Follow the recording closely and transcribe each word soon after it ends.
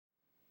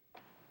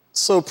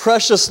So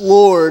Precious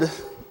Lord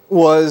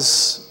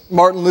was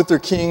Martin Luther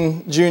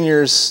King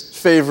Jr.'s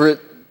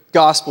favorite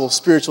gospel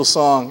spiritual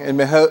song, and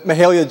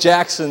Mahalia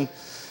Jackson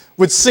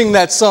would sing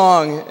that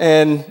song.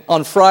 And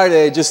on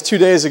Friday, just 2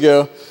 days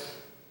ago,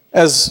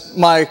 as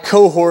my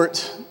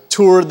cohort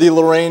toured the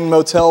Lorraine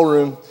motel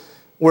room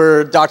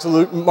where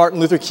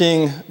Martin Luther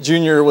King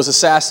Jr. was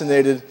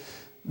assassinated,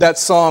 that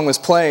song was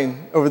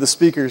playing over the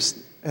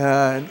speakers.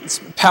 It's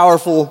a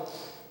powerful,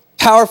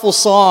 powerful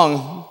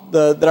song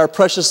that our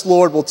precious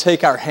Lord will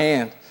take our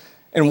hand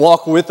and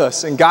walk with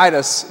us and guide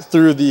us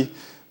through the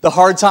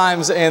hard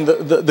times and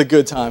the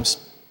good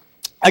times.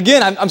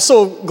 Again, I'm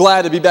so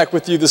glad to be back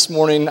with you this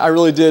morning. I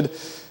really did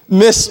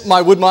miss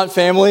my Woodmont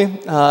family,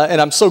 and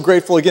I'm so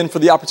grateful again for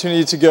the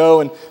opportunity to go.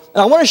 And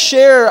I want to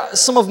share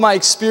some of my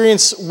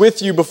experience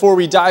with you before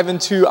we dive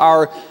into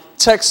our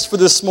text for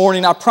this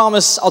morning. I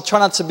promise I'll try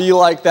not to be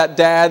like that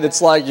dad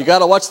that's like, you got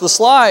to watch the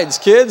slides,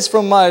 kids,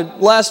 from my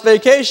last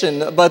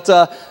vacation. But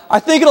I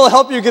think it'll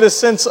help you get a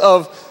sense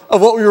of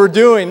what we were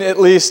doing, at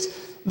least.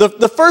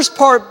 The first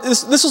part,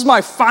 this was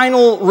my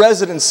final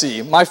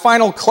residency, my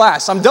final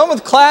class. I'm done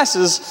with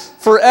classes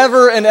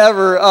forever and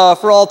ever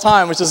for all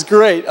time, which is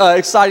great.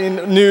 Exciting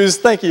news.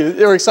 Thank you.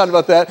 We're excited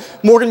about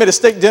that. Morgan made a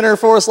steak dinner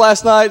for us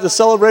last night to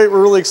celebrate.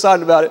 We're really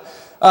excited about it.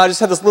 I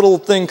just had this little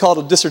thing called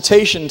a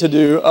dissertation to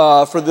do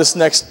for this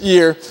next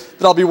year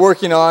that I'll be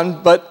working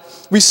on.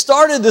 But we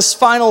started this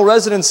final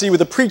residency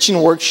with a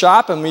preaching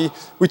workshop, and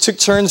we took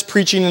turns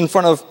preaching in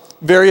front of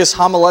various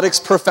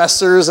homiletics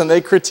professors, and they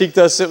critiqued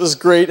us. It was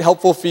great,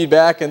 helpful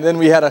feedback. And then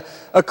we had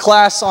a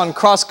class on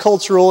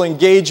cross-cultural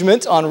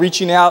engagement, on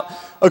reaching out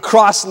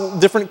across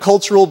different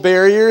cultural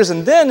barriers.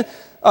 And then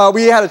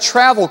we had a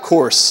travel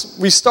course.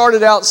 We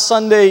started out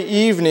Sunday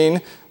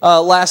evening,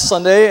 last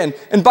Sunday.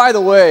 And by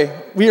the way,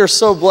 we are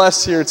so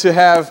blessed here to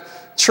have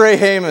Trey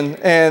Heyman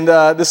and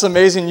this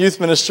amazing youth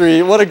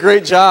ministry. What a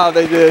great job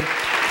they did.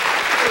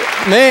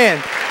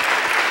 Man.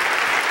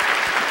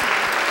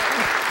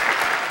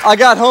 I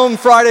got home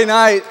Friday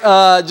night,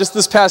 just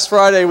this past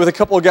Friday, with a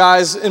couple of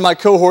guys in my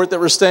cohort that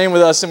were staying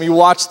with us, and we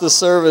watched the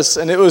service,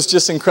 and it was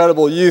just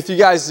incredible. Youth, you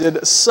guys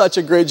did such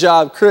a great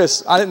job.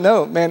 Chris, I didn't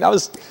know, man, that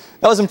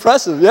was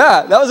impressive.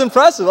 Yeah, that was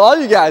impressive. All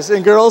you guys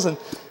and girls,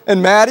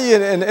 and Maddie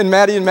and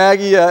Maddie and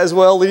Maggie as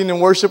well, leading in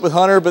worship with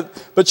Hunter.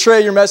 But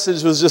Trey, your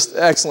message was just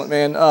excellent,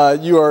 man.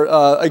 You are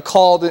a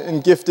called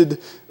and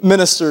gifted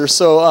minister,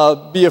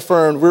 so be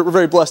affirmed. We're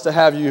very blessed to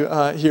have you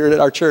here at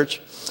our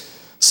church.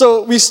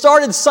 So we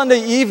started Sunday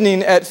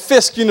evening at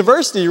Fisk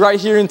University right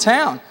here in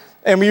town.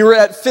 And we were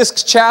at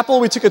Fisk Chapel.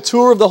 We took a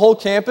tour of the whole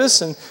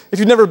campus. And if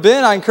you've never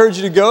been, I encourage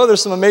you to go.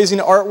 There's some amazing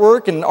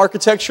artwork and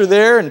architecture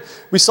there. And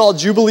we saw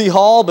Jubilee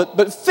Hall.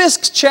 But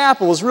Fisk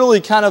Chapel was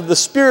really kind of the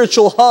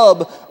spiritual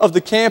hub of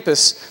the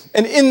campus.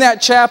 And in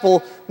that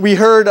chapel, we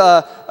heard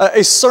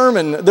a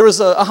sermon. There was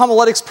a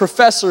homiletics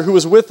professor who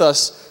was with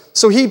us.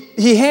 So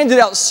he handed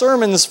out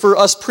sermons for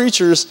us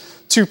preachers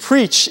to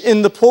preach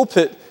in the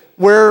pulpit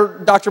where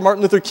Dr.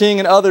 Martin Luther King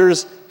and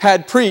others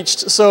had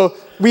preached. So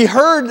we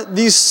heard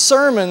these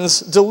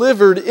sermons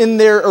delivered in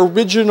their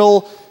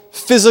original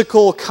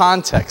physical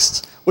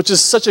context, which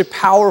is such a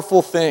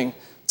powerful thing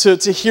to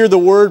hear the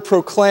word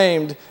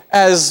proclaimed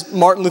as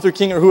Martin Luther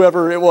King or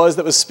whoever it was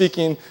that was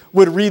speaking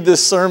would read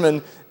this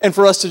sermon, and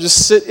for us to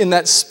just sit in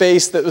that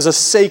space that was a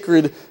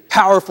sacred,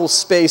 powerful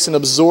space and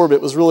absorb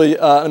it was really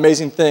an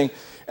amazing thing.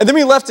 And then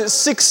we left at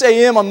 6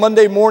 a.m. on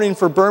Monday morning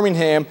for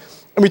Birmingham,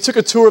 and we took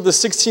a tour of the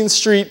 16th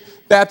Street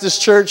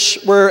Baptist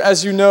Church, where,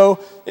 as you know,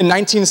 in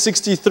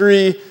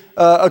 1963,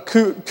 a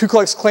Ku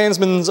Klux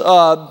Klansman's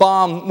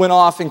bomb went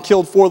off and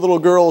killed 4 little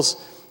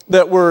girls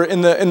that were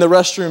in the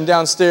restroom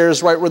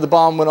downstairs, right where the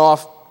bomb went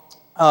off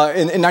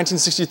in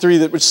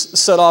 1963, which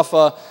set off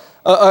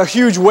a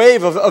huge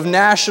wave of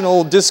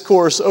national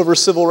discourse over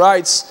civil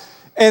rights.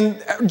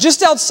 And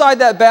just outside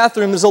that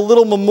bathroom, there's a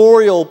little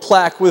memorial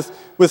plaque with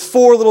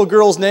 4 little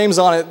girls' names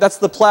on it. That's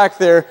the plaque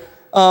there.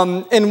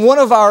 And one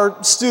of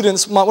our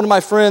students, one of my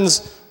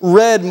friends,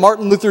 read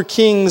Martin Luther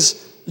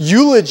King's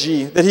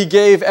eulogy that he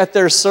gave at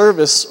their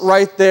service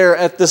right there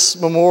at this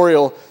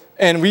memorial.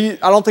 And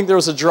I don't think there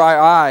was a dry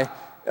eye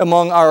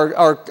among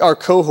our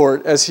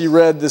cohort as he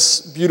read this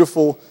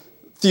beautiful,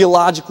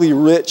 theologically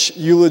rich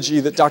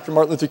eulogy that Dr.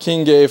 Martin Luther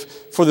King gave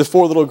for the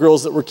 4 little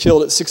girls that were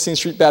killed at 16th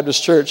Street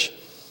Baptist Church.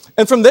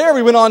 And from there,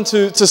 we went on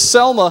to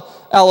Selma,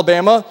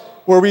 Alabama,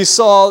 where we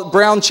saw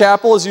Brown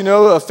Chapel, as you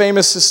know, a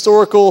famous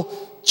historical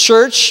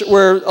church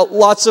where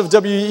lots of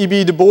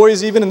W.E.B. Du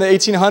Bois, even in the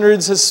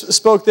 1800s, has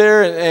spoke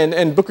there,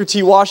 and Booker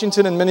T.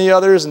 Washington and many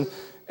others.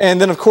 And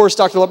then, of course,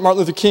 Dr. Martin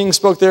Luther King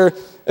spoke there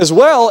as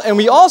well. And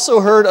we also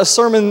heard a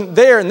sermon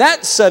there in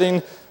that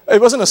setting. It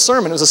wasn't a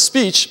sermon, it was a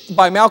speech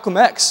by Malcolm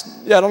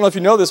X. Yeah, I don't know if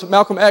you know this, but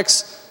Malcolm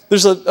X,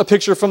 there's a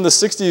picture from the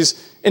 60s.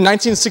 In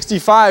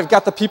 1965,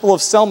 got the people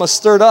of Selma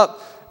stirred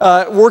up,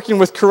 working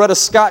with Coretta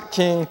Scott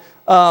King,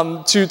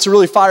 to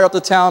really fire up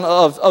the town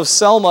of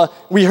Selma.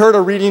 We heard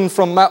a reading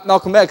from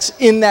Malcolm X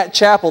in that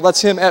chapel.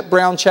 That's him at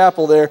Brown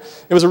Chapel there.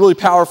 It was a really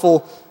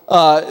powerful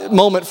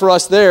moment for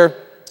us there.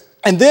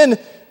 And then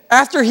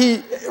After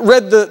he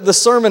read the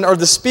sermon or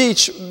the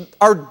speech,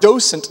 our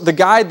docent, the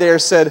guide there,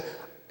 said,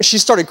 she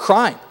started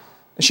crying.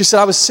 And she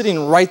said, I was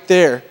sitting right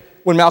there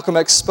when Malcolm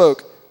X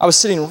spoke. I was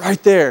sitting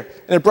right there.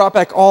 And it brought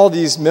back all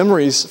these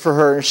memories for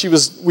her. And she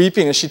was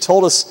weeping, and she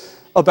told us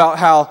about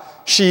how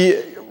she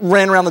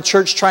ran around the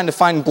church trying to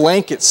find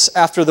blankets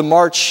after the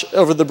march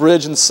over the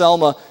bridge in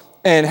Selma,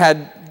 and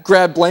had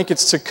grabbed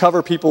blankets to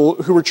cover people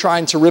who were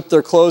trying to rip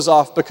their clothes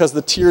off because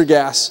the tear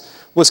gas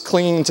was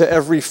clinging to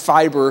every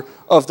fiber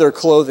of their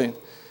clothing.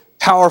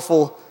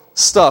 Powerful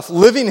stuff.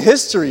 Living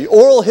history,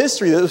 oral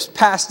history that was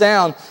passed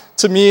down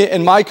to me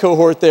and my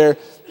cohort there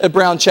at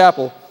Brown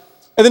Chapel.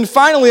 And then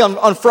finally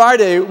on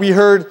Friday, we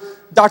heard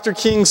Dr.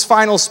 King's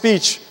final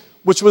speech,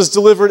 which was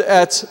delivered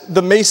at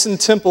the Mason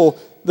Temple,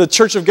 the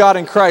Church of God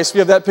in Christ. We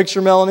have that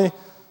picture, Melanie?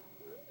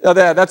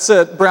 That's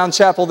at Brown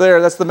Chapel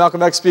there. That's the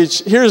Malcolm X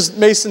speech. Here's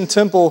Mason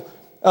Temple.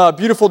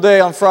 Beautiful day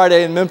on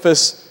Friday in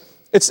Memphis.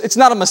 It's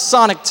not a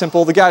Masonic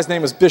temple. The guy's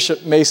name was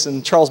Bishop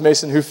Mason, Charles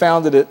Mason, who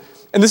founded it.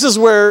 And this is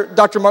where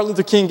Dr. Martin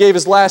Luther King gave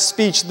his last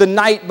speech the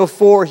night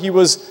before he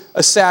was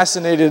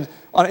assassinated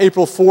on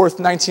April 4th,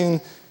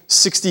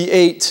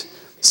 1968.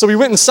 So we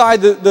went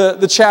inside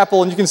the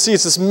chapel, and you can see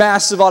it's this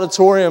massive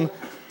auditorium.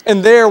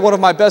 And there, one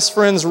of my best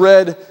friends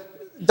read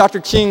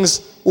Dr.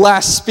 King's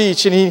last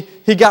speech, and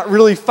he got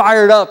really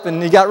fired up,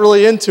 and he got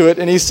really into it.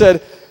 And he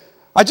said,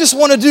 I just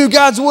want to do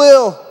God's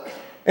will.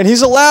 And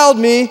he's allowed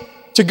me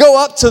to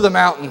go up to the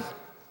mountain.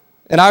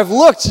 And I've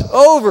looked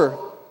over.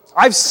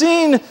 I've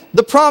seen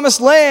the promised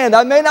land.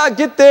 I may not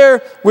get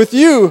there with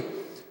you,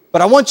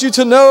 but I want you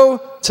to know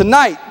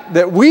tonight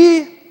that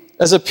we,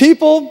 as a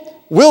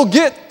people, will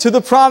get to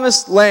the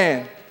promised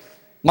land.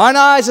 Mine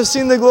eyes have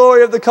seen the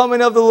glory of the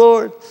coming of the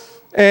Lord.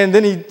 And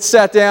then he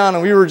sat down,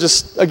 and we were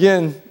just,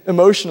 again,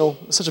 emotional.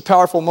 It was such a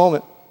powerful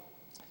moment.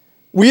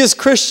 We as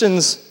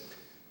Christians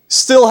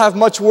still have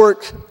much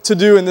work to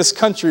do in this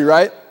country,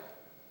 right?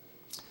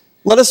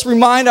 Let us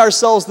remind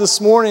ourselves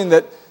this morning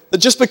that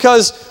just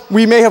because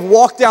we may have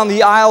walked down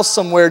the aisle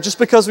somewhere, just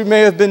because we may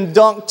have been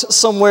dunked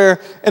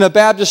somewhere in a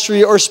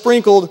baptistry or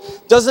sprinkled,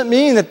 doesn't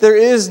mean that there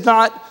is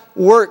not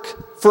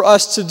work for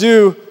us to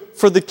do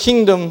for the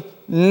kingdom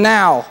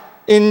now,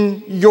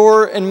 in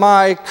your and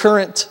my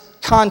current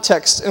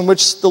context in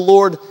which the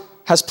Lord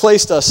has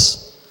placed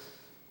us.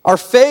 Our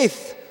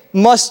faith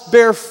must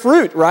bear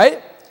fruit,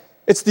 right?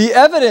 It's the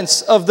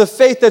evidence of the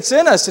faith that's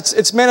in us.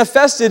 It's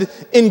manifested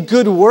in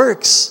good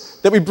works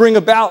that we bring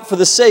about for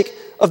the sake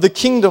of the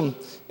kingdom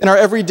in our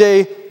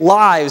everyday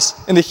lives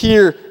in the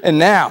here and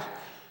now.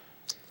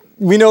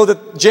 We know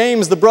that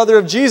James, the brother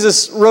of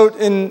Jesus, wrote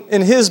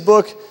in his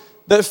book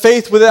that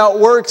faith without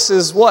works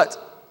is what?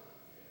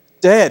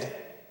 Dead.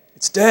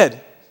 It's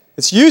dead.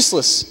 It's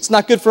useless. It's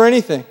not good for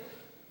anything.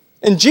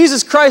 And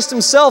Jesus Christ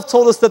himself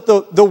told us that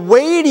the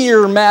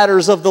weightier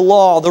matters of the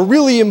law, the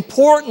really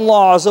important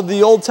laws of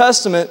the Old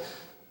Testament,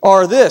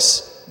 are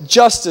this: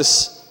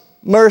 justice,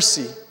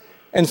 mercy,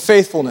 and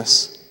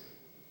faithfulness.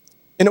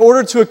 In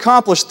order to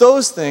accomplish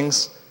those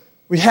things,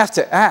 we have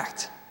to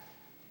act.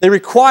 They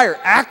require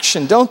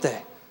action, don't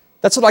they?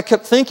 That's what I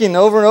kept thinking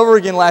over and over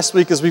again last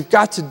week, is we've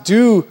got to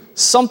do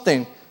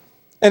something.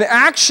 And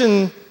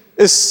action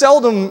is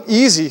seldom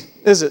easy,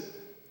 is it?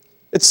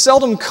 It's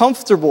seldom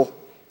comfortable.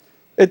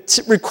 It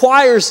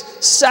requires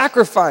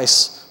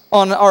sacrifice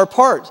on our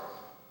part.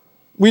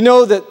 We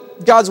know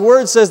that God's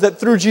word says that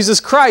through Jesus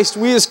Christ,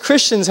 we as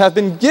Christians have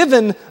been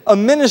given a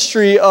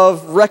ministry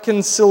of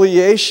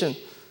reconciliation.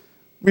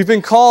 We've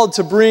been called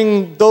to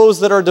bring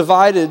those that are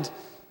divided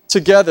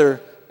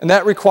together, and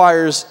that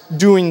requires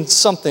doing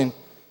something.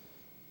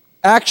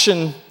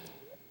 Action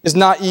is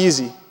not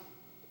easy.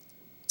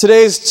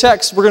 Today's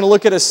text, we're going to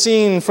look at a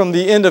scene from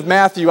the end of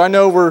Matthew. I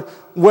know we're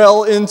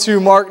well into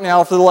Mark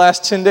now. For the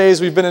last 10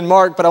 days we've been in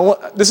Mark,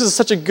 but this is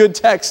such a good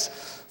text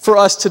for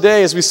us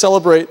today as we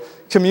celebrate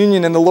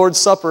communion and the Lord's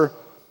Supper.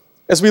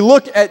 As we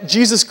look at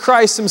Jesus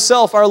Christ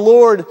himself, our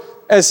Lord,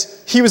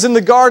 as he was in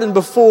the garden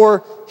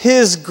before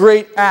his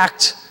great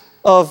act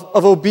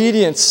of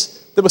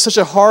obedience that was such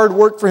a hard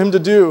work for him to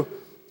do.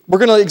 We're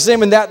going to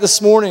examine that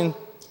this morning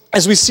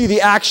as we see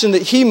the action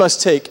that he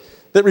must take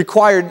that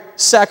required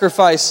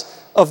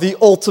sacrifice of the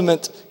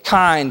ultimate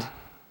kind.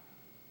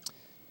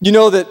 You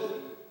know that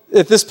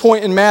at this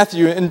point in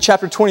Matthew, in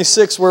chapter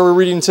 26, where we're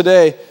reading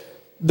today,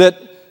 that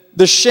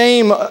the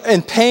shame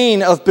and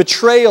pain of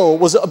betrayal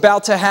was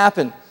about to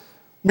happen.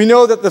 We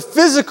know that the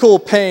physical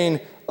pain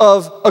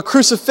of a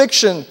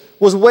crucifixion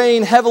was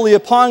weighing heavily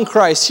upon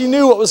Christ. He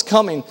knew what was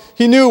coming.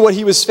 He knew what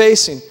he was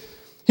facing.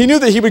 He knew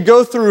that he would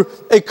go through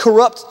a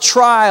corrupt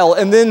trial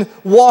and then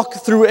walk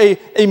through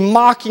a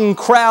mocking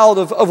crowd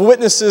of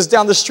witnesses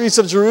down the streets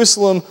of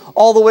Jerusalem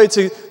all the way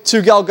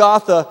to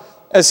Golgotha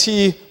as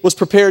he was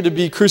prepared to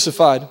be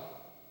crucified.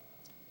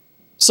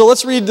 So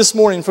let's read this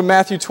morning from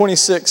Matthew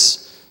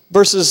 26,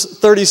 verses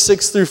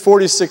 36 through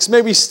 46.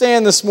 May we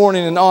stand this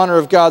morning in honor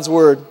of God's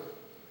word.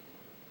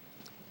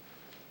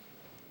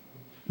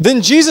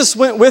 Then Jesus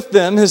went with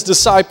them, his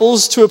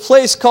disciples, to a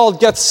place called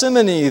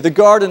Gethsemane, the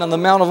garden on the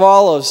Mount of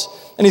Olives.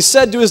 And he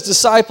said to his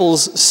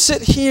disciples,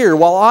 "Sit here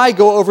while I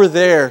go over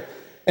there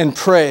and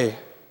pray."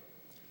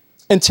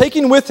 And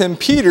taking with him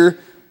Peter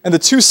and the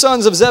two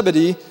sons of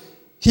Zebedee,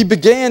 he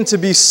began to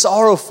be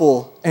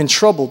sorrowful and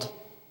troubled.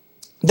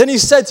 Then he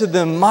said to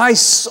them, "My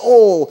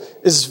soul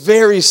is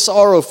very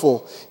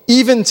sorrowful,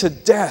 even to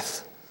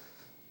death.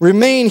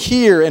 Remain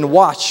here and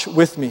watch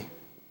with me."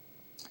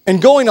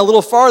 And going a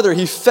little farther,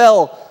 he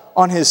fell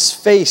on his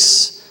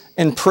face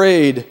and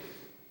prayed,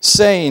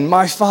 saying,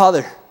 "My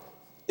Father,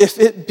 if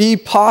it be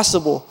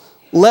possible,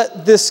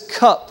 let this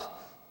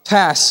cup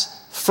pass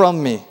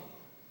from me.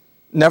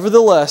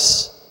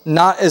 Nevertheless,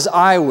 not as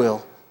I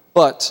will,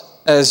 but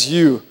as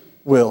you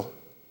will."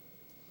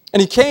 And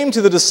he came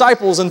to the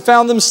disciples and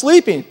found them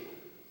sleeping.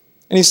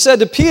 And he said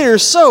to Peter,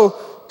 "So,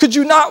 could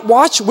you not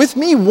watch with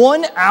me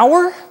 1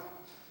 hour?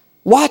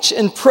 Watch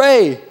and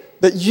pray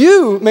that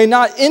you may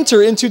not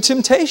enter into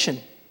temptation.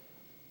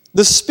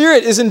 The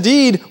spirit is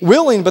indeed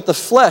willing, but the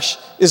flesh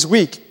is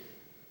weak."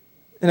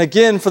 And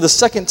again, for the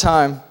second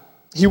time,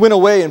 he went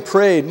away and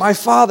prayed, "My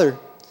Father,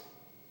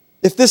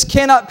 if this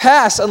cannot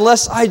pass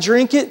unless I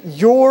drink it,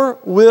 your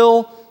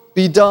will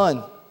be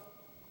done."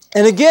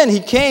 And again he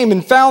came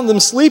and found them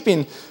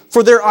sleeping,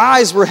 for their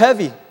eyes were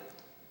heavy.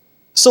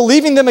 So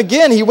leaving them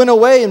again, he went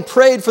away and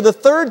prayed for the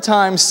third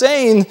time,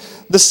 saying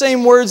the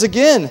same words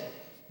again.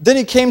 Then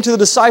he came to the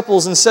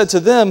disciples and said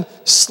to them,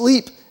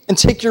 "Sleep and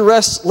take your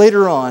rest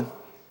later on.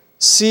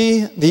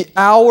 See, the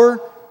hour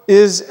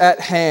is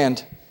at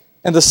hand,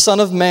 and the Son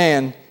of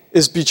Man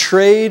is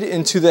betrayed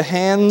into the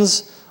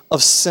hands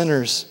of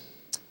sinners.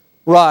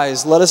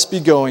 Rise, let us be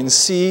going.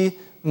 See,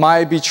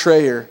 my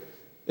betrayer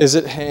is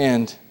at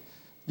hand."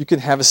 You can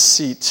have a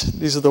seat.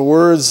 These are the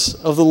words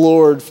of the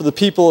Lord for the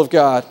people of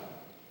God.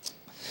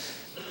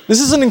 This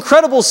is an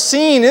incredible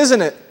scene,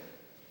 isn't it?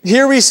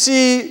 Here we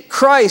see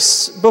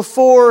Christ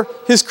before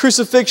his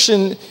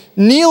crucifixion,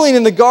 kneeling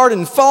in the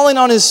garden, falling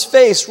on his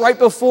face right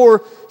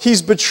before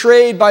he's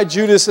betrayed by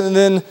Judas and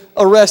then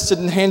arrested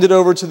and handed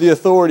over to the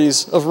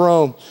authorities of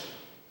Rome.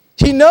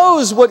 He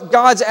knows what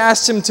God's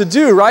asked him to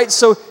do, right?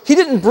 So he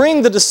didn't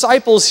bring the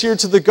disciples here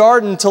to the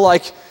garden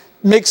to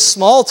make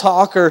small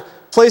talk or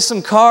play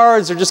some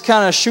cards or just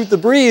kind of shoot the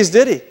breeze,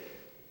 did he?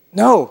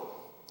 No.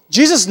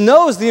 Jesus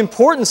knows the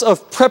importance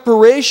of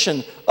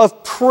preparation,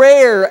 of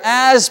prayer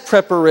as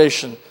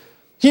preparation.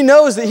 He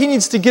knows that he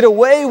needs to get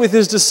away with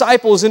his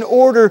disciples in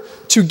order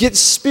to get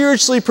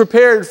spiritually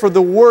prepared for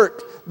the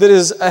work that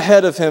is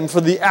ahead of him,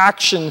 for the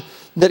action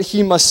that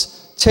he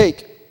must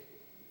take.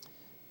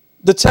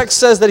 The text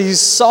says that he's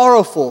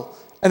sorrowful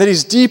and that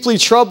he's deeply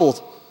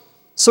troubled.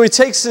 So he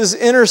takes his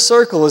inner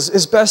circle,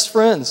 his best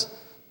friends,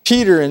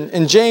 Peter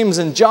and James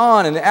and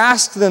John, and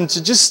asks them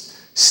to just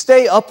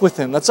stay up with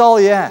him. That's all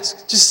he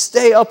asks. Just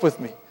stay up with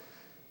me.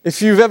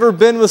 If you've ever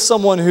been with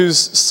someone who's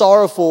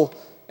sorrowful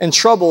and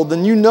troubled,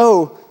 then you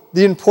know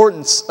the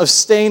importance of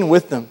staying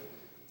with them.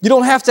 You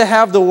don't have to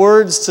have the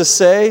words to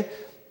say.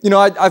 You know,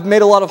 I've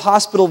made a lot of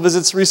hospital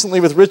visits recently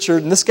with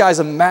Richard, and this guy's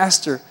a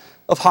master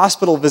of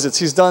hospital visits.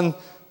 He's done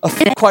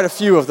quite a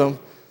few of them.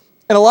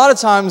 And a lot of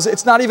times,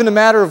 it's not even a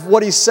matter of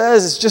what he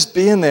says, it's just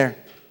being there.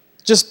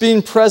 Just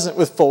being present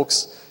with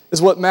folks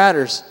is what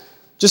matters.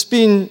 Just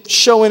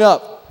showing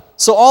up.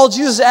 So all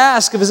Jesus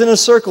asks of his inner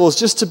circle is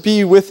just to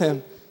be with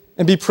him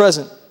and be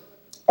present.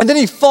 And then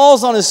he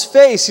falls on his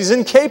face. He's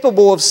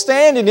incapable of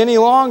standing any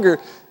longer.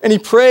 And he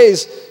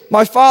prays,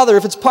 "My Father,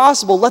 if it's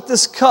possible, let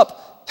this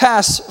cup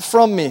pass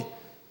from me."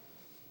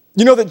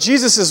 You know that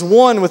Jesus is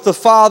one with the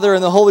Father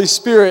and the Holy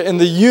Spirit in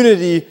the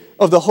unity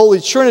of the Holy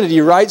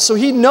Trinity, right? So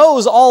he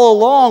knows all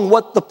along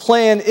what the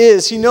plan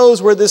is. He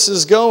knows where this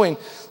is going.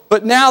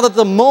 But now that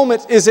the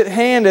moment is at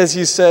hand, as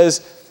he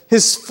says,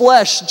 his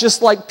flesh,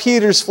 just like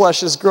Peter's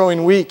flesh, is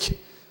growing weak.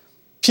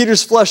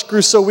 Peter's flesh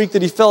grew so weak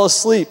that he fell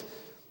asleep.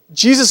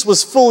 Jesus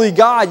was fully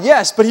God,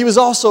 yes, but he was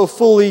also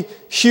fully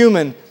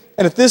human.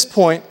 And at this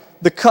point,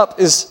 the cup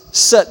is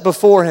set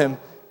before him.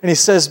 And he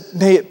says,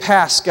 "May it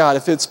pass, God,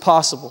 if it's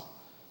possible."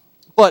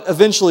 But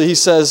eventually he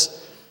says,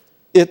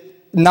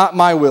 "Not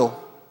my will,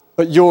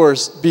 but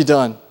yours be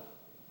done."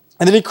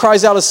 And then he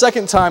cries out a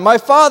second time, "My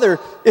Father,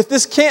 if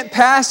this can't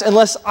pass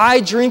unless I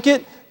drink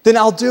it, then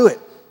I'll do it.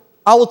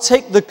 I will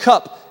take the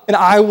cup and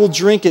I will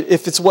drink it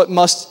if it's what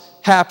must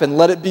happen.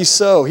 Let it be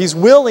so." He's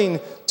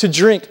willing to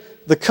drink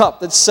the cup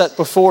that's set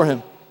before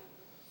him.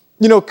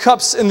 You know,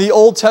 cups in the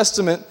Old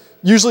Testament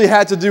usually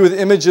had to do with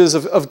images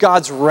of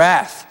God's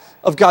wrath,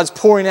 of God's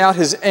pouring out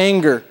his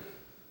anger.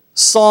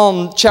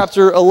 Psalm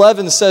chapter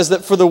 11 says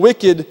that for the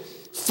wicked,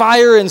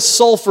 fire and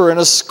sulfur and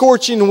a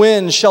scorching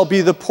wind shall be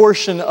the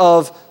portion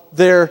of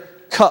their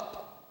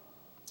cup.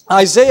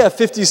 Isaiah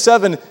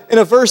 57, in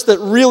a verse that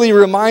really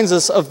reminds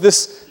us of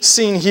this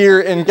scene here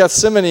in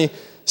Gethsemane,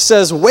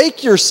 says,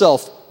 wake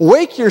yourself,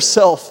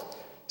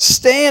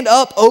 stand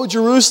up, O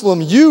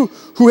Jerusalem, you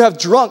who have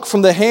drunk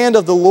from the hand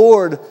of the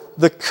Lord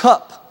the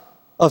cup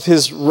of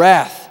his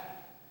wrath,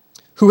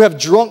 who have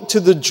drunk to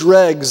the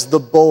dregs the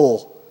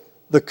bowl,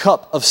 the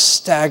cup of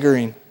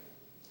staggering."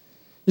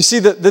 You see,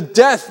 the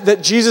death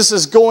that Jesus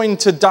is going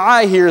to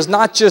die here is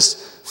not just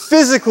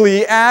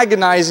physically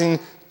agonizing,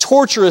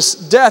 torturous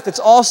death,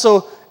 it's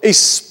also a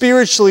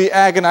spiritually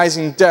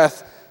agonizing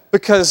death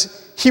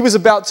because he was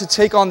about to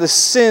take on the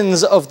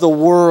sins of the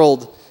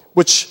world,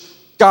 which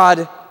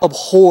God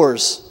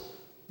abhors.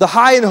 The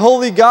high and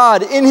holy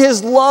God, in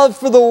his love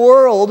for the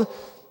world,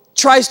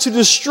 tries to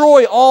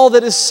destroy all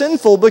that is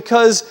sinful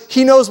because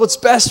he knows what's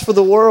best for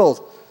the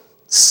world.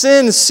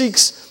 Sin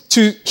seeks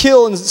to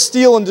kill and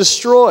steal and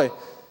destroy.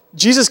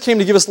 Jesus came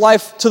to give us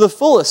life to the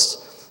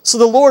fullest. So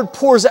the Lord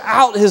pours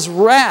out his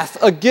wrath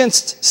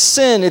against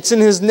sin. It's in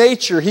his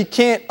nature. He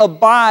can't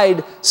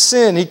abide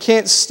sin. He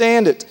can't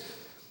stand it.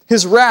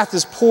 His wrath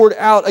is poured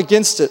out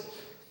against it.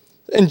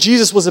 And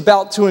Jesus was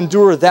about to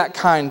endure that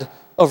kind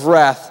of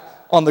wrath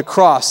on the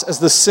cross as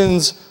the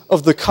sins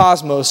of the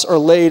cosmos are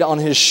laid on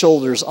his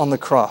shoulders on the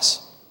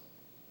cross.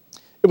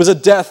 It was a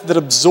death that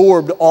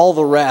absorbed all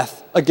the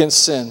wrath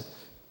against sin.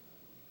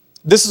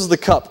 This is the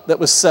cup that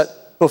was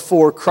set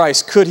before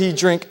Christ. Could he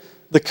drink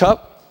the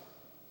cup?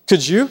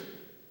 Could you?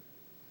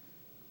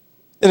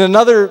 In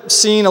another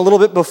scene a little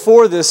bit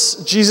before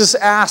this, Jesus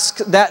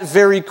asked that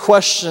very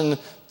question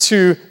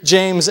to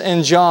James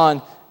and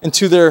John and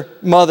to their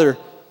mother.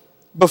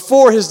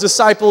 Before his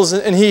disciples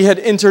and he had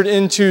entered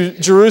into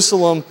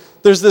Jerusalem,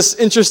 there's this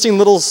interesting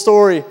little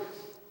story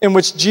in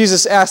which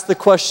Jesus asked the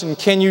question,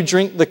 can you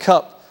drink the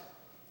cup?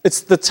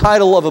 It's the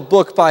title of a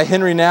book by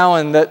Henry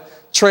Nouwen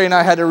that Trey and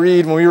I had to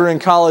read when we were in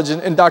college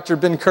in Dr.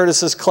 Ben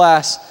Curtis's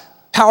class.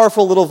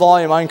 Powerful little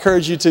volume. I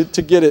encourage you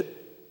to get it.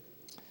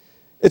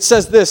 It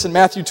says this in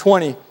Matthew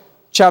 20,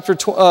 chapter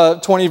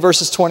 20,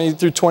 verses 20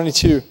 through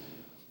 22.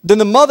 Then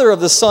the mother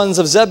of the sons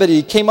of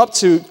Zebedee came up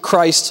to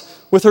Christ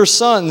with her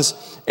sons,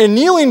 and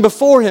kneeling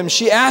before him,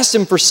 she asked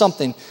him for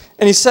something.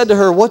 And he said to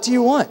her, what do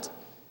you want?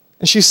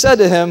 And she said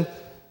to him,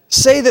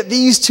 say that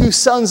these two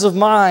sons of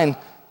mine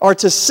are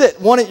to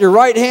sit, one at your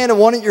right hand and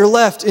one at your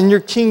left, in your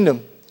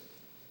kingdom.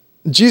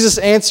 Jesus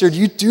answered,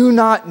 you do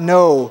not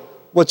know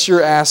what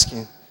you're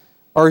asking.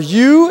 Are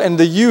you, and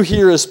the you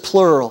here is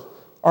plural,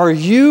 are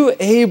you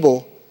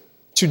able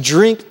to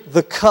drink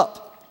the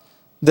cup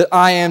that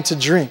I am to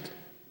drink?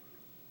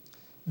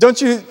 Don't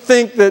you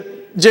think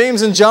that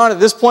James and John at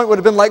this point would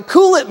have been like,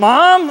 cool it,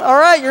 Mom. All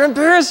right, you're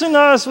embarrassing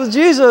us with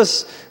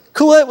Jesus.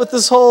 Cool it with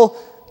this whole,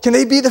 can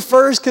they be the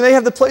first? Can they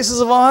have the places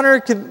of honor?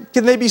 Can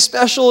they be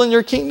special in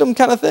your kingdom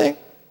kind of thing?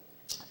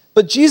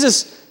 But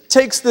Jesus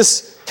takes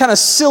this kind of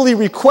silly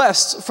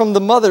request from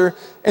the mother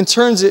and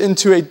turns it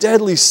into a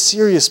deadly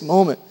serious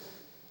moment.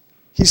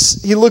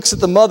 He looks at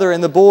the mother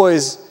and the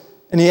boys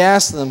and he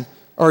asks them,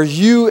 are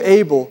you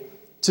able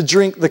to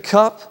drink the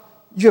cup?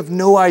 You have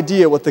no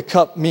idea what the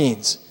cup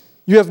means.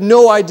 You have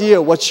no idea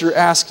what you're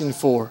asking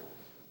for.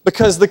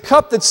 Because the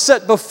cup that's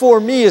set before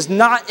me is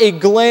not a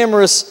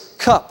glamorous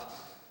cup.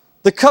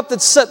 The cup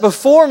that's set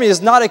before me is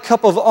not a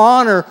cup of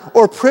honor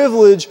or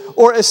privilege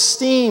or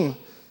esteem.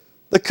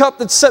 The cup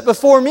that's set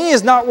before me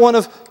is not one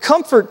of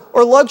comfort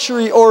or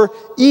luxury or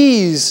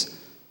ease.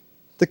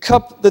 The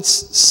cup that's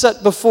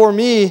set before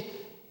me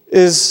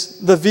is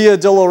the Via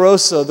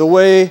Dolorosa, the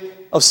way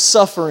of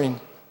suffering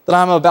that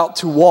I'm about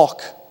to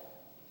walk.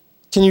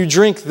 Can you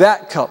drink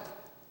that cup?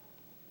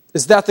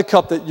 Is that the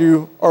cup that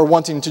you are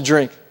wanting to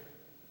drink?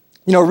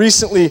 You know,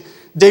 recently,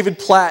 David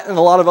Platt and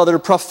a lot of other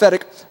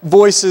prophetic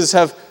voices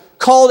have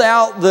called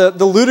out the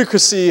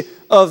ludicrousy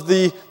of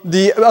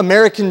the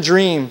American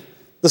dream,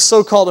 the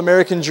so-called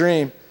American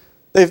dream.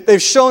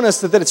 They've shown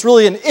us that it's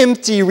really an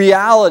empty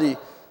reality,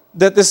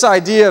 that this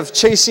idea of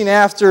chasing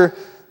after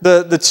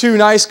the two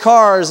nice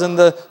cars and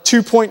the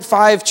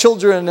 2.5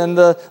 children and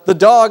the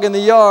dog in the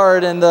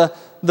yard and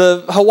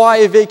the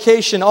Hawaii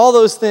vacation, all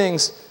those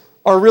things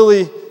are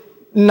really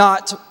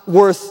not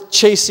worth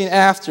chasing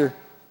after.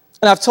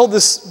 And I've told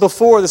this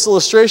before, this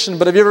illustration,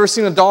 but have you ever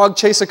seen a dog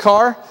chase a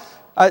car?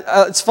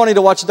 It's funny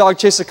to watch a dog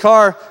chase a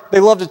car. They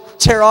love to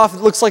tear off.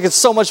 It looks like it's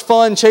so much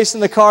fun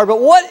chasing the car.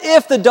 But what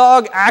if the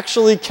dog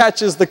actually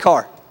catches the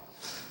car?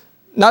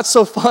 Not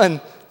so fun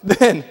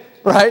then,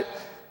 right?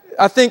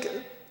 I think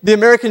the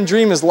American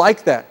dream is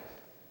like that.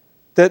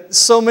 That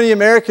so many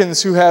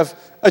Americans who have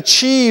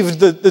achieved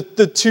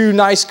the two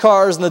nice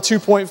cars and the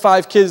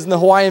 2.5 kids and the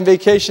Hawaiian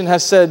vacation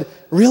have said,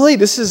 really,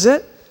 this is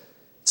it?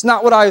 It's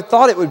not what I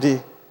thought it would be,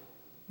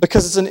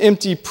 because it's an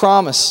empty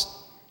promise.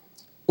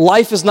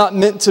 Life is not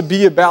meant to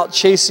be about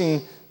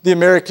chasing the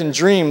American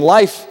dream.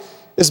 Life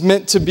is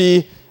meant to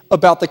be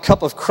about the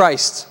cup of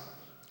Christ.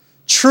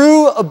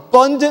 True,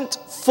 abundant,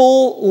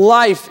 full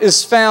life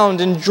is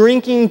found in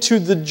drinking to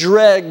the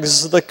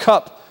dregs the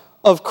cup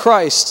of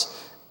Christ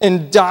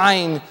and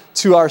dying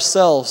to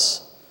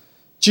ourselves.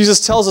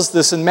 Jesus tells us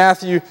this in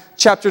Matthew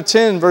chapter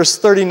 10, verse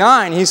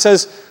 39. He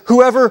says,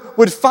 whoever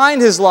would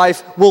find his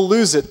life will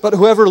lose it, but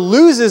whoever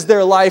loses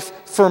their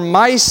life for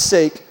my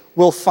sake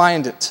will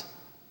find it.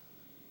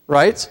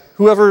 Right?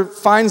 Whoever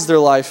finds their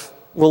life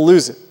will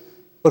lose it,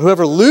 but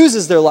whoever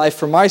loses their life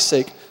for my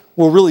sake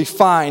will really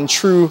find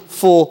true,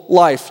 full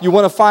life. You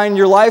want to find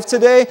your life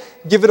today?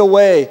 Give it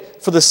away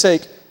for the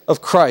sake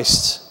of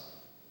Christ.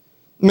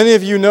 Many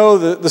of you know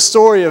the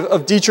story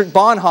of Dietrich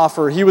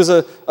Bonhoeffer. He was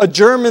a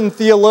German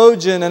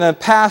theologian and a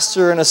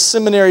pastor and a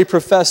seminary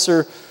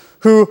professor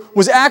who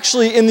was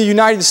actually in the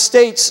United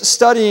States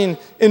studying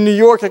in New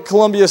York at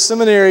Columbia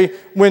Seminary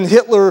when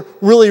Hitler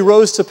really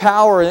rose to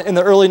power in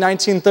the early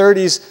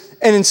 1930s.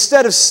 And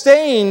instead of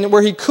staying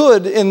where he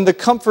could in the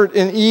comfort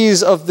and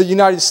ease of the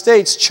United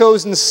States,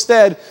 chose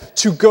instead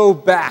to go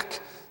back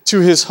to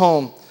his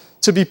home,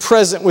 to be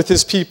present with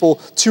his people,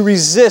 to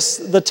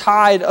resist the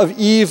tide of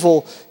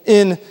evil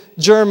in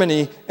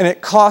Germany, and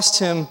it cost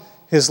him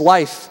his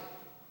life.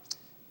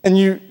 And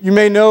you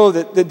may know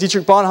that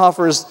Dietrich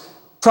Bonhoeffer is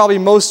probably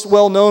most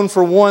well known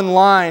for one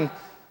line.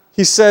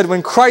 He said,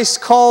 when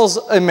Christ calls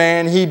a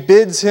man, he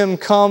bids him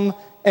come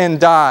and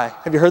die.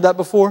 Have you heard that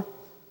before?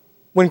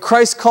 When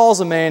Christ calls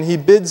a man, he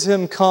bids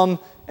him come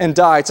and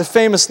die. It's a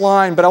famous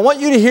line, but I want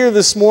you to hear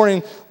this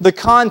morning the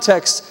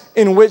context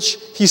in which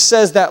he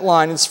says that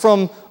line. It's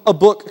from a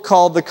book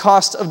called The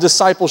Cost of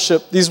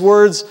Discipleship. These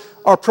words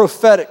are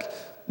prophetic,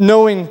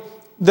 knowing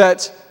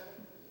that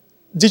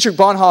Dietrich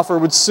Bonhoeffer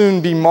would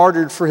soon be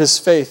martyred for his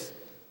faith.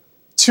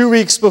 2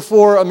 weeks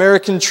before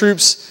American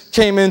troops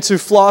came into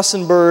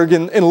Flossenburg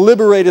and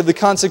liberated the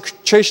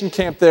concentration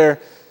camp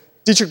there,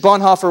 Dietrich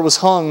Bonhoeffer was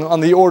hung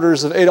on the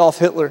orders of Adolf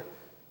Hitler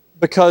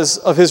because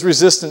of his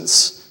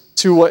resistance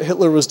to what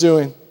Hitler was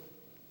doing.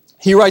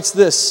 He writes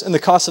this in The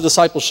Cost of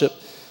Discipleship: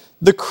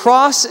 "The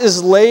cross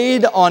is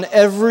laid on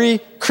every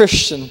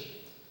Christian.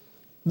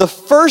 The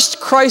first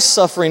Christ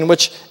suffering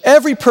which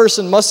every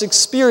person must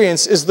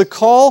experience is the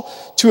call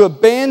to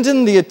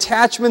abandon the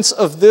attachments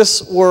of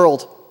this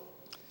world.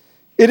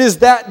 It is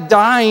that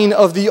dying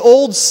of the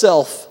old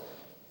self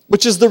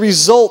which is the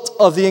result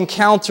of the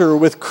encounter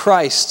with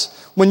Christ.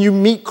 When you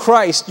meet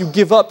Christ, you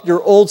give up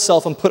your old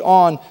self and put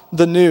on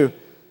the new.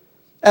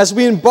 As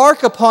we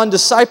embark upon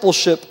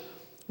discipleship,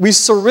 we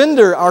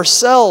surrender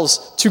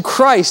ourselves to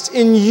Christ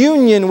in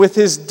union with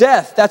his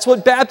death." That's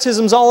what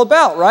baptism's all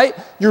about, right?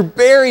 You're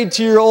buried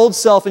to your old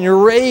self and you're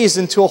raised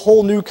into a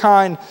whole new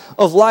kind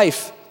of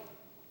life.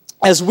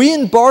 As we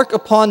embark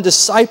upon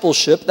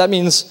discipleship, that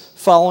means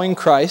following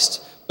Christ,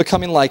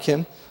 becoming like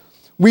him,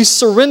 we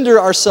surrender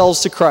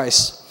ourselves to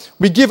Christ.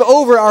 We give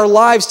over our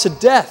lives to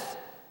death.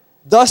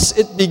 Thus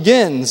it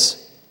begins.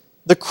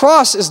 The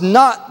cross is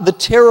not the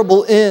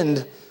terrible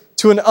end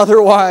to an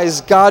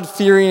otherwise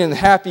God-fearing and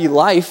happy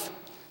life.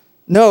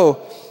 No,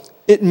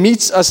 it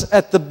meets us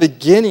at the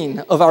beginning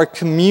of our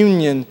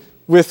communion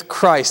with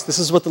Christ. This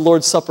is what the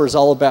Lord's Supper is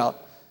all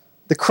about.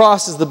 The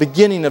cross is the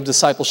beginning of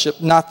discipleship,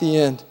 not the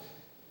end.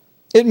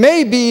 It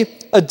may be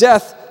a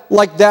death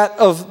like that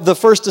of the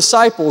first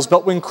disciples,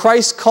 but when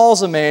Christ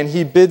calls a man,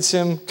 he bids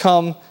him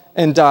come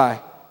and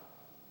die.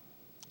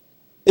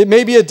 It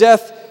may be a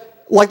death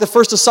like the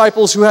first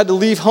disciples who had to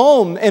leave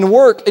home and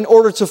work in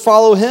order to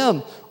follow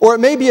him. Or it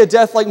may be a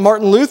death like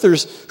Martin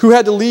Luther's, who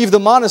had to leave the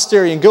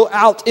monastery and go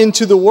out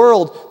into the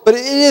world. But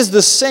it is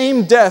the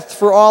same death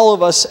for all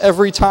of us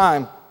every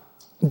time.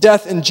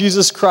 Death in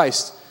Jesus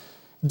Christ.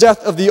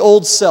 Death of the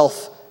old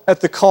self at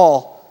the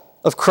call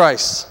of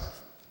Christ.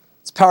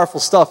 It's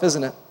powerful stuff,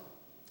 isn't it?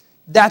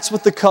 That's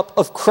what the cup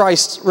of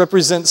Christ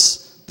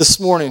represents this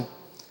morning.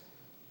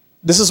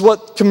 This is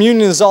what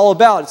communion is all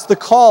about. It's the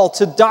call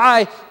to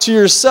die to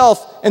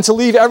yourself and to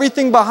leave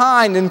everything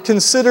behind and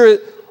consider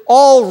it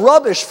all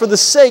rubbish for the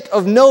sake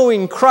of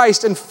knowing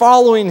Christ and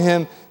following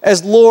him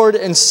as Lord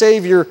and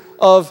Savior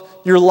of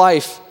your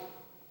life.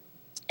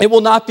 It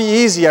will not be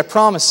easy, I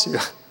promise you.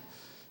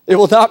 It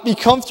will not be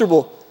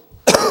comfortable.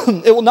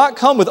 It will not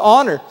come with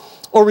honor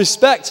or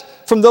respect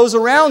from those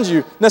around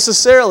you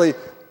necessarily,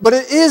 but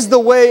it is the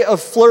way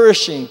of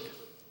flourishing.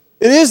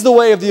 It is the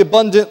way of the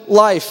abundant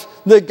life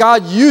that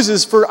God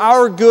uses for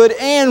our good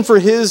and for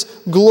his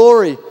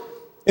glory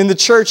in the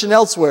church and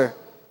elsewhere.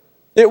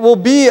 It will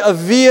be a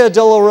via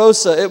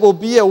dolorosa. It will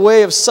be a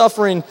way of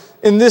suffering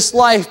in this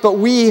life, but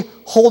we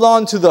hold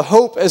on to the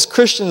hope as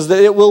Christians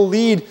that it will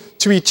lead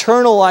to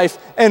eternal life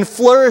and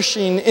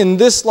flourishing in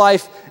this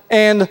life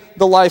and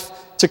the life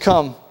to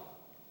come.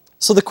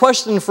 So the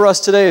question for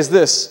us today is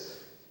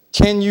this: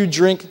 can you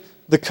drink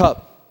the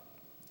cup?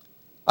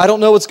 I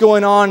don't know what's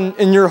going on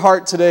in your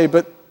heart today,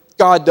 but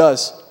God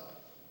does.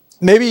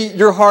 Maybe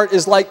your heart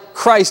is like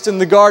Christ in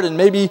the garden.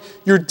 Maybe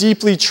you're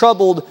deeply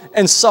troubled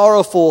and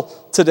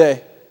sorrowful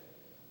today.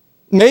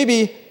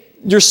 Maybe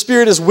your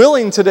spirit is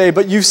willing today,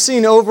 but you've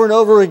seen over and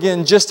over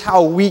again just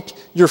how weak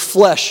your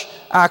flesh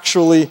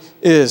actually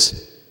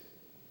is.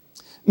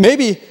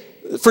 Maybe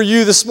for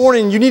you this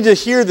morning, you need to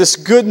hear this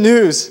good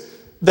news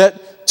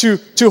that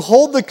to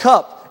hold the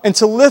cup and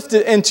to lift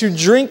it and to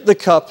drink the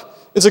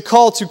cup is a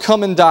call to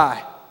come and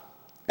die.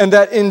 And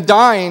that in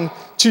dying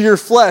to your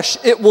flesh,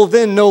 it will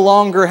then no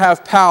longer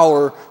have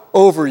power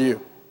over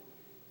you.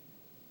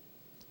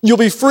 You'll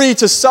be free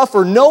to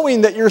suffer,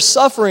 knowing that your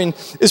suffering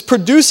is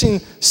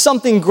producing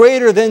something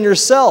greater than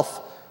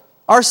yourself.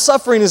 Our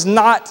suffering is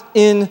not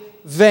in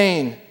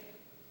vain.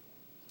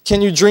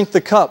 Can you drink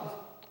the cup?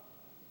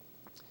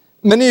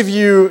 Many of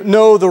you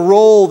know the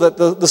role that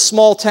the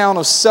small town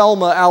of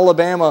Selma,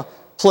 Alabama,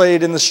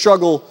 played in the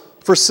struggle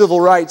for civil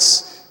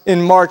rights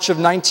in March of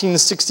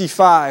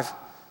 1965.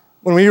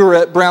 When we were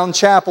at Brown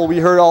Chapel, we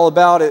heard all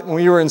about it. When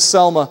we were in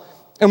Selma,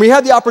 And we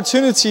had the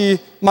opportunity,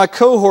 my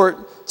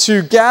cohort,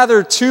 to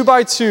gather 2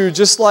 by 2,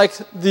 just like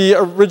the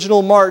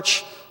original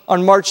march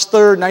on March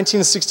 3rd,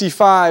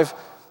 1965,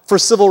 for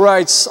civil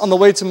rights on the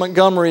way to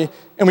Montgomery.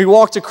 And we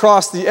walked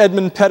across the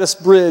Edmund Pettus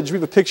Bridge. We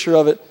have a picture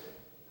of it.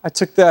 I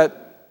took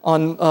that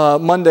on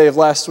Monday of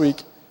last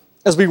week.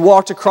 As we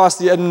walked across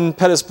the Edmund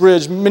Pettus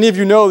Bridge, many of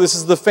you know this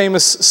is the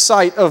famous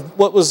site of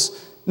what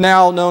was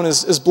now known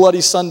as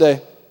Bloody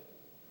Sunday.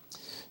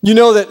 You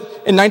know that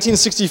in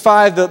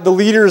 1965, the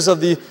leaders of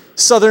the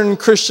Southern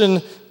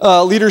Christian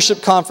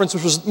Leadership Conference,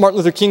 which was Martin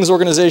Luther King's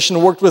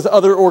organization, worked with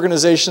other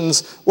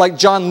organizations like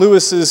John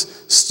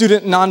Lewis's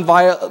Student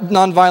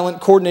Nonviolent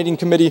Coordinating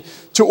Committee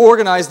to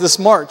organize this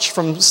march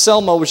from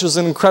Selma, which is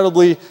an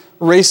incredibly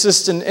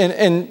racist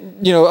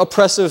and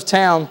oppressive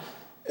town,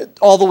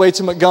 all the way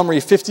to Montgomery,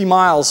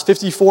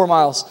 54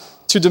 miles,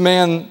 to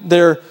demand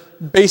their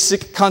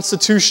basic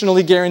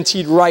constitutionally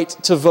guaranteed right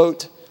to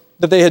vote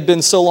that they had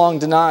been so long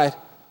denied.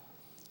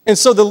 And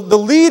so the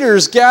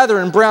leaders gather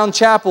in Brown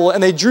Chapel,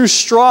 and they drew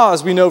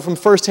straws, we know from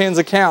firsthand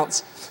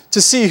accounts,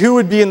 to see who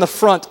would be in the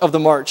front of the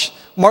march.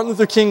 Martin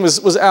Luther King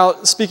was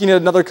out speaking at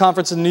another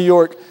conference in New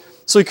York,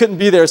 so he couldn't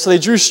be there. So they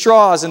drew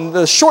straws, and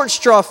the short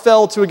straw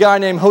fell to a guy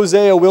named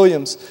Hosea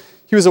Williams.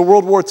 He was a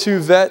World War II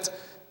vet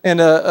and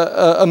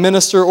a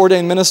minister,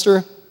 ordained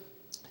minister.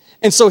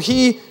 And so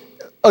he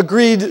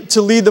agreed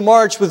to lead the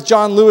march with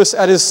John Lewis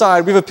at his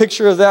side. We have a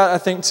picture of that, I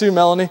think, too,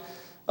 Melanie.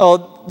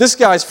 Oh, this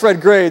guy's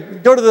Fred Gray.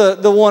 Go to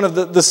the one of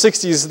the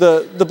 60s,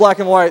 the black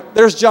and white.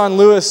 There's John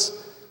Lewis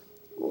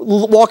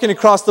walking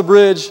across the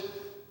bridge.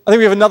 I think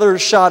we have another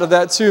shot of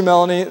that too,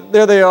 Melanie.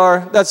 There they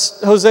are.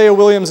 That's Hosea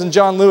Williams and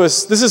John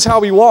Lewis. This is how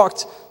we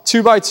walked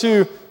 2 by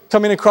 2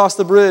 coming across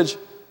the bridge.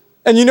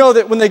 And you know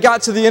that when they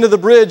got to the end of the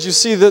bridge, you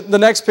see the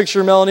next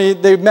picture, Melanie,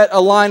 they met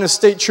a line of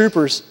state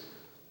troopers.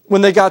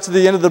 When they got to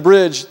the end of the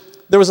bridge,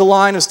 there was a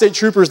line of state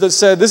troopers that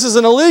said, "This is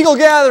an illegal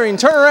gathering,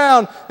 turn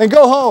around and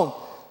go home."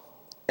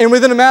 And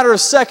within a matter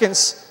of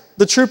seconds,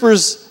 the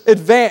troopers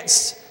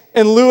advanced,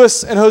 and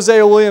Lewis and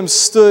Hosea Williams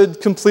stood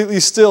completely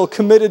still,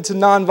 committed to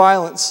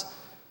nonviolence.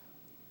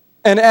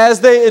 And as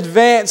they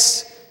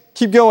advanced,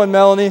 keep going,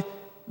 Melanie,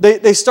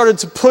 they started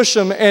to push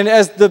them, and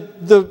as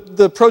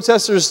the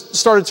protesters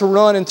started to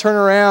run and turn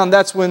around,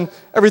 that's when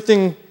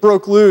everything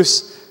broke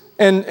loose,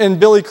 and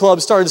billy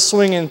clubs started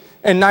swinging,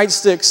 and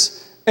nightsticks,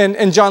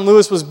 and John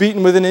Lewis was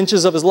beaten within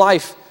inches of his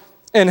life,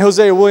 and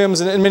Hosea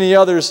Williams and many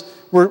others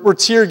were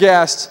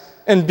tear-gassed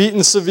and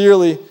beaten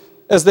severely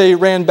as they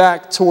ran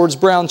back towards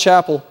Brown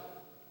Chapel.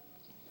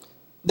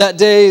 That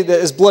day, that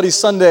is Bloody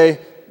Sunday,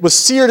 was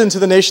seared into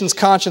the nation's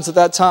conscience at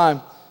that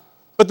time.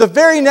 But the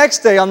very next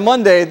day, on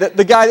Monday,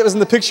 the guy that was in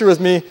the picture with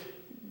me,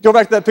 go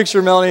back to that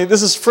picture, Melanie,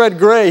 this is Fred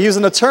Gray. He was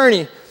an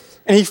attorney,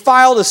 and he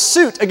filed a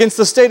suit against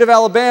the state of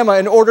Alabama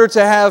in order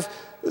to have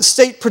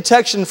state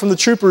protection from the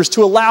troopers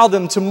to allow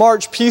them to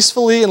march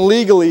peacefully and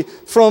legally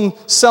from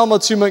Selma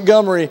to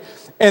Montgomery.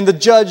 And the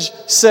judge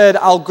said,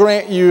 "I'll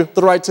grant you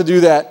the right to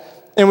do that."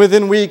 And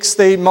within weeks,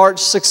 they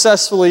marched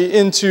successfully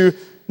into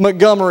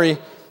Montgomery,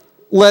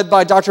 led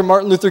by Dr.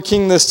 Martin Luther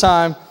King this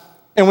time.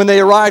 And when they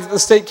arrived at the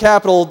state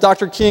capitol,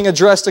 Dr. King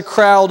addressed a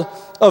crowd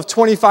of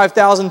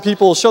 25,000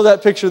 people. Show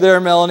that picture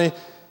there, Melanie.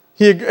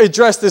 He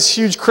addressed this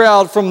huge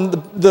crowd from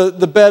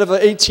the bed of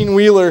an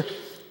 18-wheeler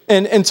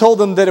and told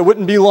them that it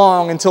wouldn't be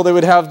long until they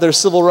would have their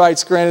civil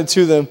rights granted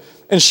to them.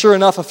 And sure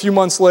enough, a few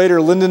months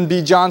later, Lyndon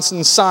B.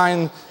 Johnson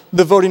signed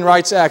the Voting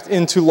Rights Act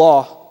into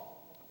law.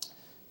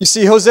 You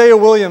see, Hosea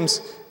Williams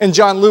and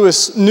John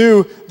Lewis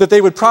knew that they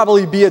would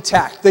probably be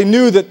attacked. They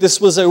knew that this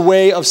was a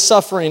way of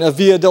suffering, a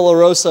Via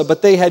Dolorosa,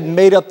 but they had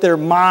made up their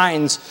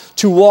minds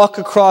to walk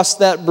across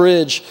that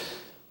bridge.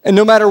 And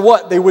no matter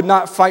what, they would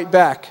not fight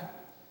back.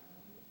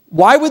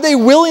 Why would they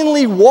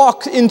willingly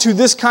walk into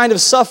this kind of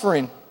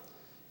suffering?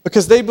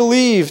 Because they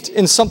believed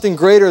in something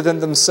greater than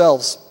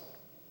themselves.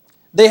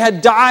 They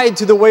had died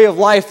to the way of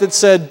life that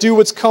said, do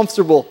what's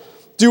comfortable,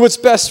 do what's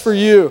best for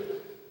you.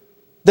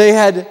 They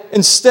had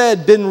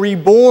instead been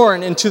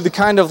reborn into the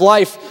kind of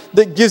life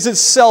that gives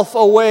itself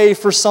away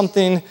for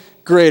something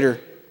greater.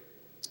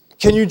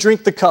 Can you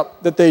drink the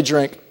cup that they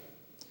drank?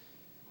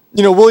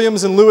 You know,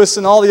 Williams and Lewis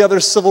and all the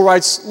other civil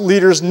rights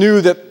leaders knew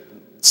that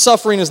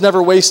suffering is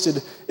never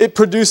wasted. It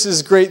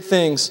produces great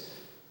things.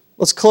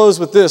 Let's close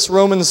with this.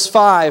 Romans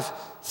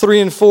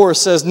 5:3-4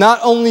 says, "Not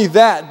only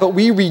that, but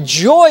we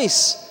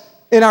rejoice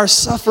in our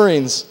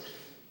sufferings,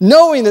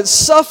 knowing that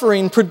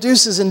suffering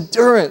produces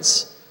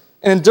endurance.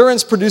 And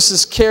endurance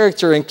produces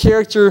character, and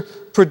character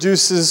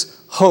produces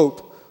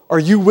hope." Are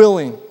you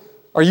willing?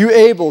 Are you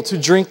able to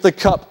drink the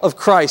cup of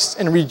Christ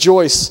and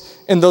rejoice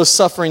in those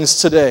sufferings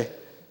today?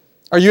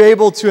 Are you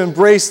able to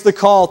embrace the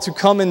call to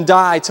come and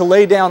die, to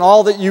lay down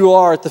all that you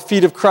are at the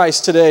feet of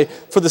Christ today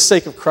for the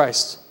sake of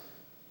Christ?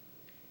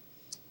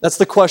 That's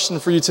the question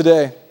for you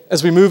today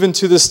as we move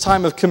into this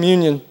time of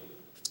communion.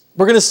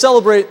 We're going to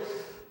celebrate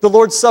the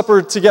Lord's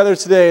Supper together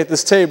today at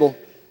this table.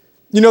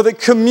 You know that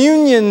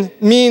communion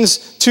means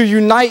to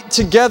unite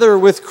together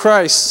with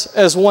Christ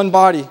as one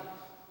body.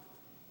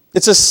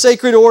 It's a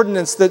sacred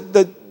ordinance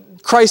that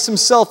Christ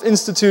himself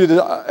instituted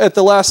at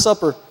the Last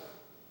Supper.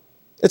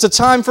 It's a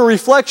time for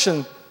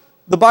reflection.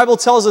 The Bible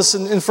tells us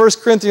in 1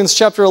 Corinthians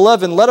chapter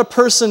 11, let a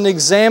person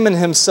examine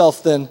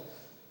himself then,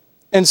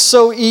 and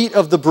so eat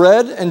of the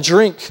bread and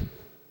drink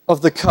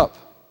of the cup.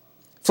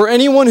 For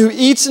anyone who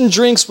eats and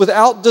drinks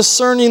without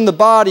discerning the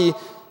body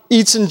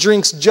eats and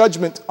drinks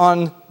judgment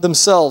on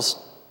themselves.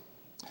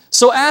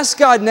 So ask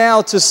God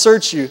now to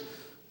search you.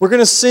 We're going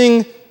to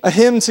sing a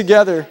hymn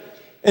together,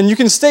 and you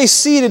can stay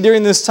seated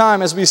during this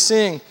time as we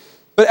sing.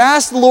 But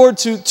ask the Lord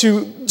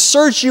to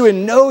search you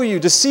and know you,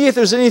 to see if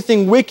there's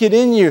anything wicked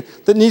in you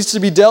that needs to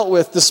be dealt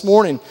with this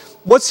morning.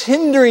 What's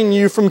hindering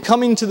you from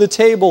coming to the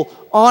table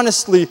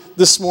honestly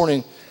this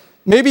morning?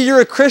 Maybe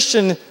you're a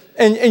Christian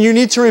and you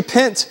need to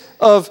repent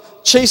of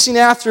chasing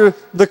after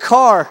the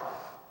car.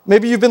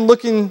 Maybe you've been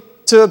looking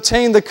to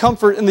obtain the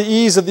comfort and the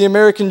ease of the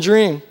American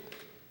dream.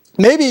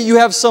 Maybe you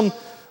have some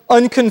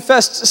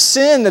unconfessed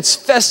sin that's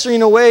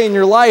festering away in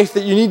your life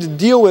that you need to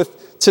deal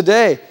with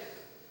today.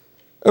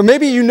 Or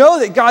maybe you know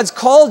that God's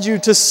called you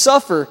to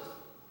suffer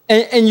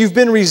and you've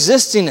been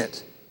resisting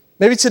it.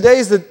 Maybe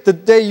today's the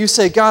day you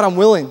say, God, I'm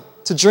willing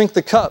to drink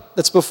the cup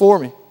that's before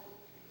me.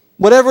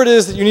 Whatever it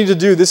is that you need to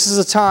do, this is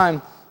a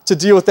time to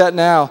deal with that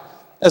now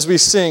as we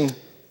sing.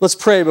 Let's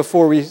pray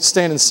before we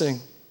stand and sing.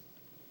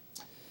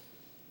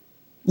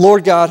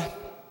 Lord God,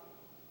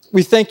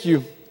 we thank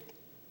you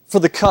for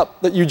the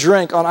cup that you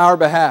drank on our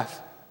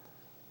behalf.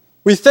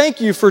 We thank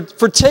you for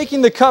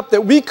taking the cup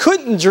that we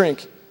couldn't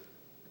drink,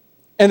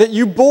 and that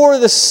you bore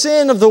the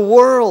sin of the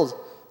world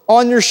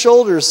on your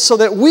shoulders so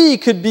that we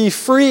could be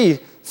free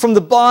from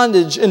the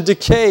bondage and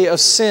decay of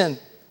sin,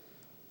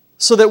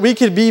 so that we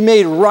could be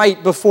made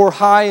right before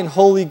high and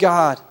holy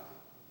God.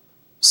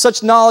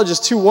 Such knowledge is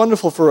too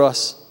wonderful for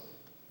us.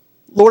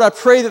 Lord, I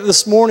pray that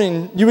this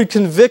morning you would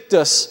convict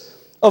us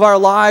of our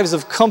lives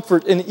of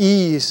comfort and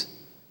ease.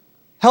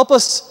 Help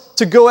us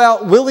to go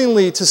out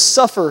willingly to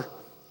suffer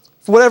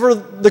for whatever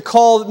the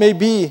call may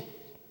be,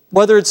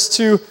 whether it's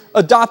to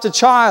adopt a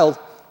child,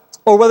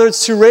 or whether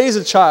it's to raise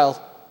a child,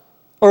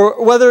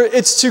 or whether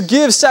it's to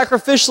give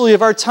sacrificially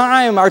of our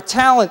time, our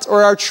talent,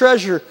 or our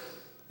treasure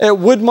at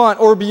Woodmont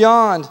or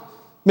beyond.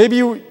 Maybe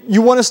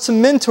you want us to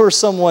mentor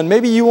someone.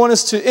 Maybe you want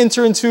us to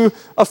enter into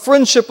a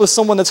friendship with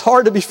someone that's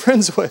hard to be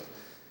friends with.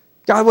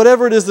 God,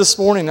 whatever it is this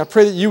morning, I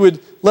pray that you would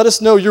let us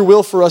know your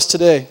will for us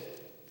today.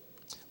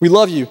 We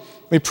love you.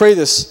 We pray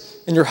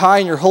this in your high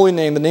and your holy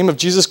name, the name of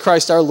Jesus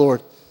Christ our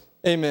Lord.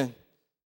 Amen.